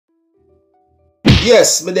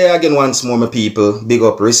Yes, me there again once more, my people. Big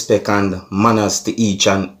up, respect and manners to each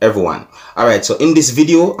and everyone. Alright, so in this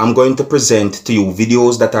video, I'm going to present to you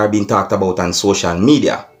videos that are being talked about on social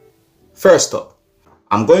media. First up,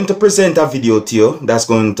 I'm going to present a video to you that's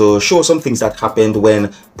going to show some things that happened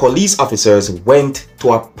when police officers went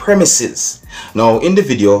to a premises. Now, in the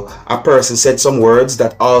video, a person said some words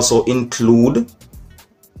that also include,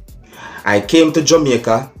 I came to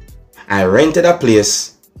Jamaica, I rented a place,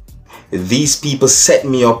 these people set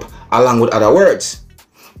me up, along with other words.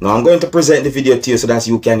 Now I'm going to present the video to you so that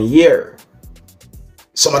you can hear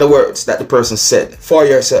some of the words that the person said for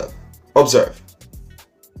yourself. Observe.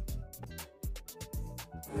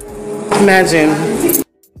 Imagine,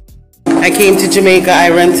 I came to Jamaica, I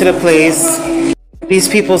rented a place. These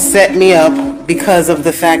people set me up because of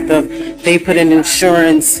the fact of they put an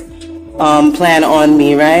insurance plan on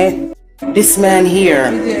me, right? This man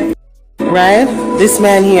here, right? This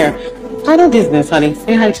man here. I know business, honey.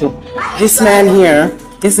 Say hi to him. This man here,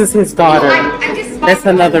 this is his daughter. That's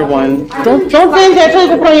another one. Don't think that until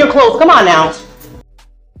you put on your clothes. Come on now.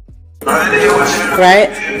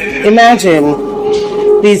 Right?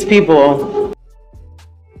 Imagine these people.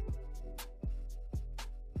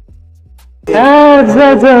 Why?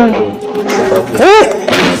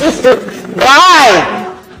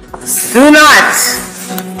 Do not.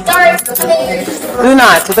 Do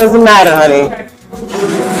not. It doesn't matter, honey.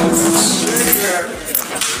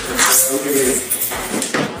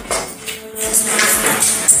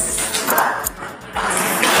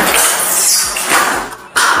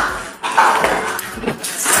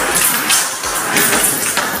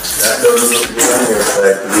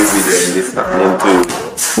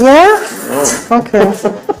 Yeah? Oh. Okay.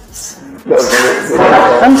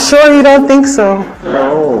 I'm sure you don't think so.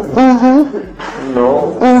 No. Mm-hmm.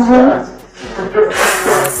 No. Mm-hmm.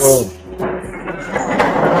 Oh.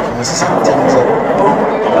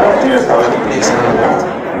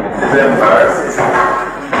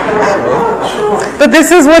 But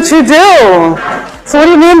this is what you do. So what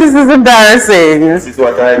do you mean this is embarrassing? This is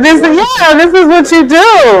what I do. This is what you do.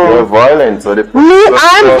 You're violent, so the Me?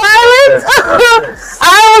 I'm violent?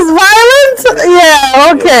 I was violent?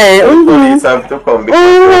 Yeah, okay. The police have to come because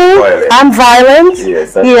you're violent. I'm violent?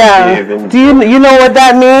 Yes. Yeah. Do you know what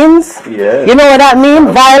that means? Yes. You know what that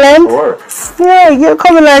means? Violent? Sure. Yeah, you're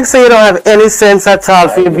coming like say you don't have any sense at all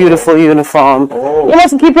for your beautiful uniform. Oh. You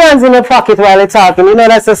must keep your hands in your pocket while you're talking. You know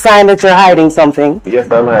that's a sign that you're hiding something. Yes,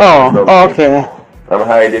 I'm hiding something. Okay. I'm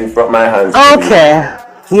hiding from my hands. Okay.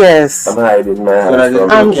 Yes. I'm hiding my hands from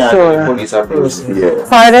I'm sure. Yes.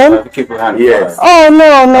 Pardon? Yes. Oh,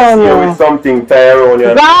 no. With something tie around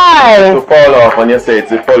your Zai! to fall off when you say it's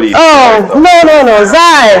the police. Oh, no.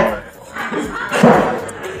 Zai!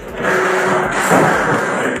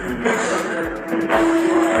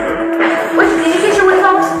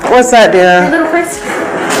 What's that, dear? The little first?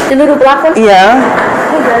 The little black one? Yeah.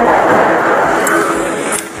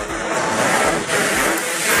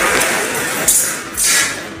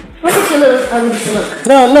 Look at your little ugly look.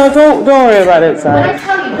 No, don't worry about it, Zai. When I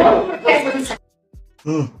tell you, don't forget.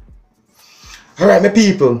 Alright, my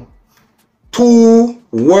people. 2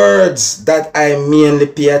 words that I mainly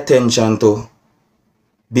pay attention to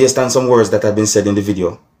based on some words that have been said in the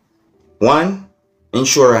video. 1,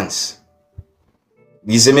 insurance.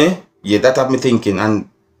 You see me? Yeah, that have me thinking. And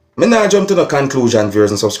me not jump to no conclusion,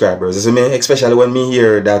 viewers and subscribers. You see me? Especially when me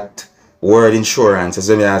hear that word insurance. You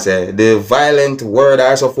see me? I say the violent word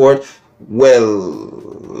I support. Well,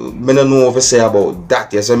 me don't know what to say about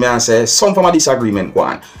that. You see me? I say some form of disagreement go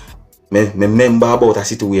on. Me remember about a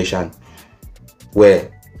situation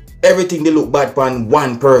where everything they look bad on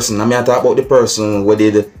one person. I mean, I talk about the person where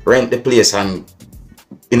they rent the place, and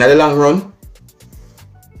in the long run,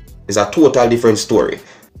 it's a total different story.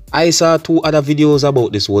 I saw 2 other videos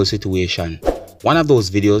about this whole situation. One of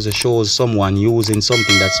those videos shows someone using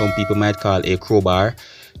something that some people might call a crowbar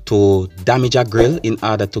to damage a grill in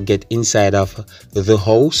order to get inside of the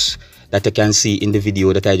house that you can see in the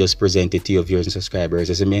video that I just presented to your viewers and subscribers.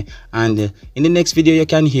 You see me? And in the next video you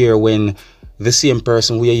can hear when the same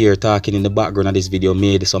person we are here talking in the background of this video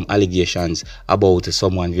made some allegations about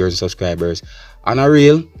someone, viewers and subscribers. On a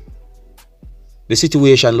real, the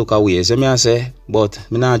situation look away, so I say, but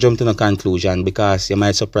I not jump to no conclusion because you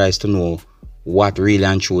might surprised to know what really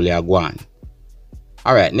and truly are going on.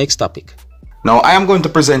 Alright, next topic. Now, I am going to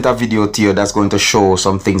present a video to you that's going to show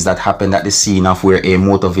some things that happened at the scene of where a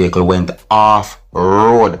motor vehicle went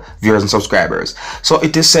off-road, viewers and subscribers. So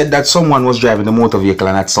it is said that someone was driving the motor vehicle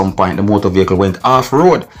and at some point the motor vehicle went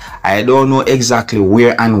off-road. I don't know exactly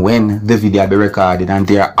where and when the video be recorded, and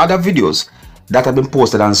there are other videos that have been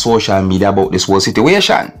posted on social media about this whole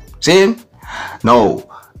situation. See? Now,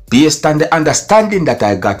 based on the understanding that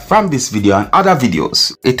I got from this video and other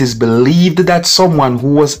videos, it is believed that someone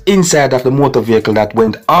who was inside of the motor vehicle that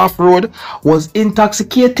went off-road was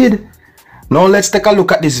intoxicated. Now let's take a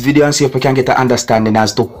look at this video and see if we can get an understanding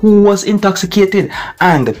as to who was intoxicated.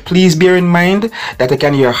 And please bear in mind that I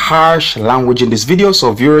can hear harsh language in this video,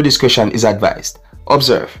 so viewer discretion is advised.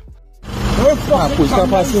 Observe.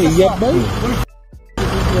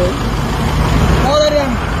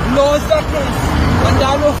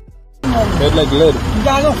 Head like lead.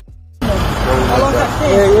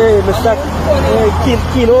 Hey, Mr.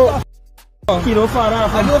 Kilo. Kilo Farah.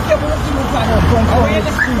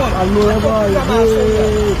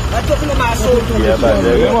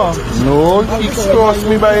 No, he crossed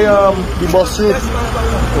me by the bus route.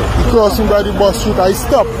 He crossed me by the bus route. I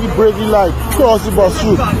stopped, he braked the light, crossed the bus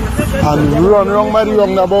route, and run wrong by the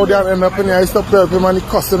roundabout there and end up in here. I stopped to help him and the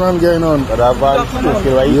cussing and going on. But that van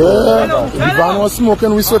smoking, right? Yeah, the van was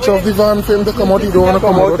smoking. We switch off the van for him to come out. He don't want to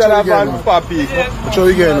come out. What are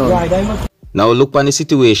we going on? Now look on the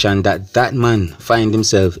situation that man find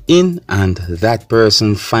himself in, and that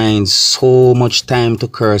person finds so much time to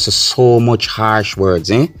curse, so much harsh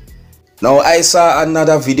words, eh? Now I saw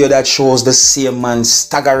another video that shows the same man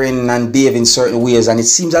staggering and behaving certain ways, and it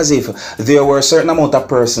seems as if there were a certain amount of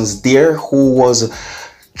persons there who was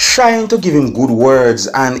trying to give him good words,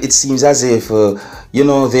 and it seems as if, you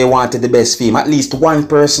know, they wanted the best for him. At least one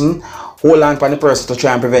person hold on for the person to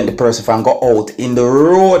try and prevent the person from go out in the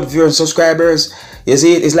road, viewers, subscribers. You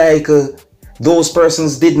see, it's like those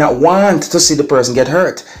persons did not want to see the person get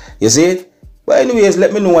hurt. You see it? But anyways,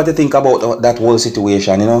 let me know what you think about that whole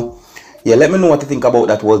situation, you know. Yeah, let me know what you think about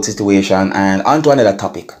that whole situation, and on to another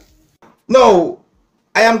topic. Now,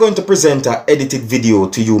 I am going to present an edited video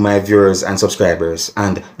to you, my viewers and subscribers.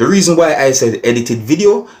 And the reason why I said edited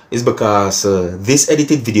video is because this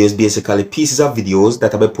edited video is basically pieces of videos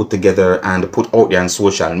that have been put together and put out there on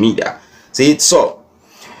social media. See it? So,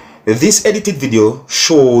 this edited video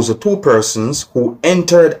shows two persons who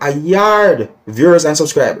entered a yard, viewers and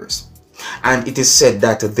subscribers. And it is said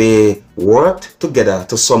that they worked together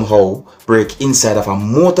to somehow break inside of a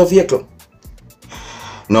motor vehicle.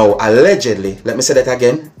 Now, allegedly, let me say that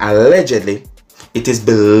again, allegedly, it is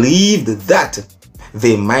believed that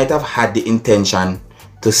they might have had the intention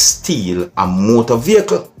to steal a motor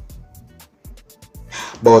vehicle.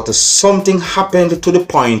 But something happened to the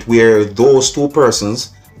point where those two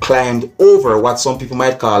persons climbed over what some people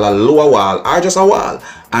might call a lower wall or just a wall,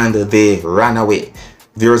 and they ran away.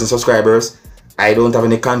 Viewers and subscribers, I don't have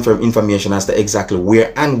any confirmed information as to exactly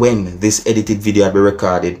where and when this edited video had been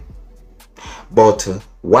recorded. But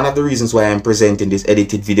one of the reasons why I'm presenting this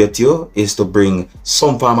edited video to you is to bring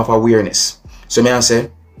some form of awareness. So may I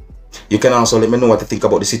say, you can also let me know what you think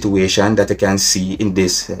about the situation that you can see in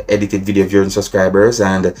this edited video, viewers and subscribers.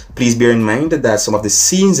 And please bear in mind that some of the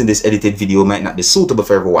scenes in this edited video might not be suitable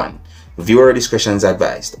for everyone. Viewer discretion is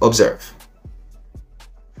advised. Observe.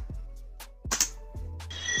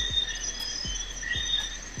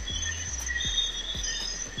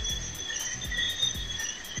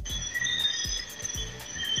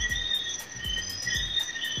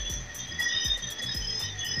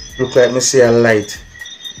 Look like me see a light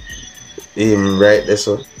right there,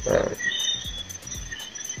 so alright.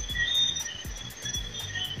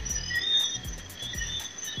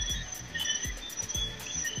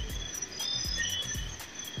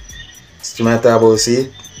 Still my table,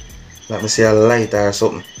 see? Like me see a light or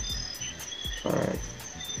something. Alright.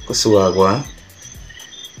 Go see what I go on.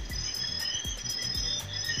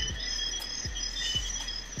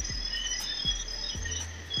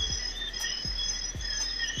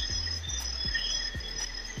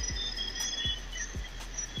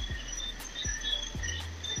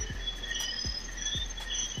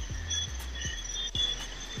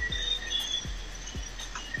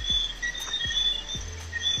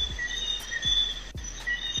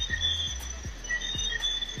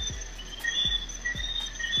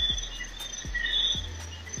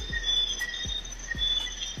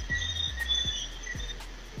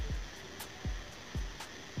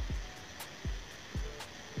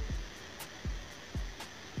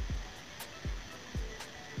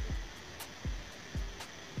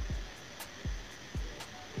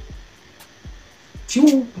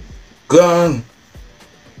 Phew, gone.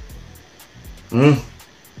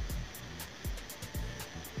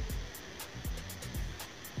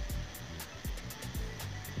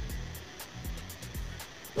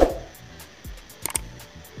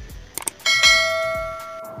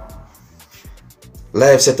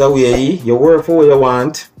 Life set away, you work for what you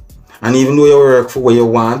want, and even though you work for what you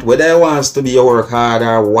want, whether you want to be you work hard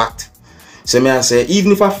or what, So me I say,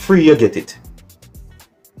 even if I free you get it,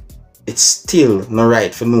 it's still not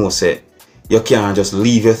right for no say you can't just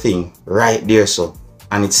leave your thing right there so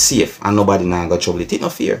and it's safe and nobody now got trouble. It no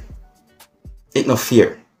fear. It no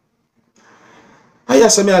fear. I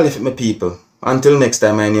just say me I left it my people. Until next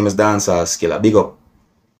time, my name is Dancehall Skilla. Big up.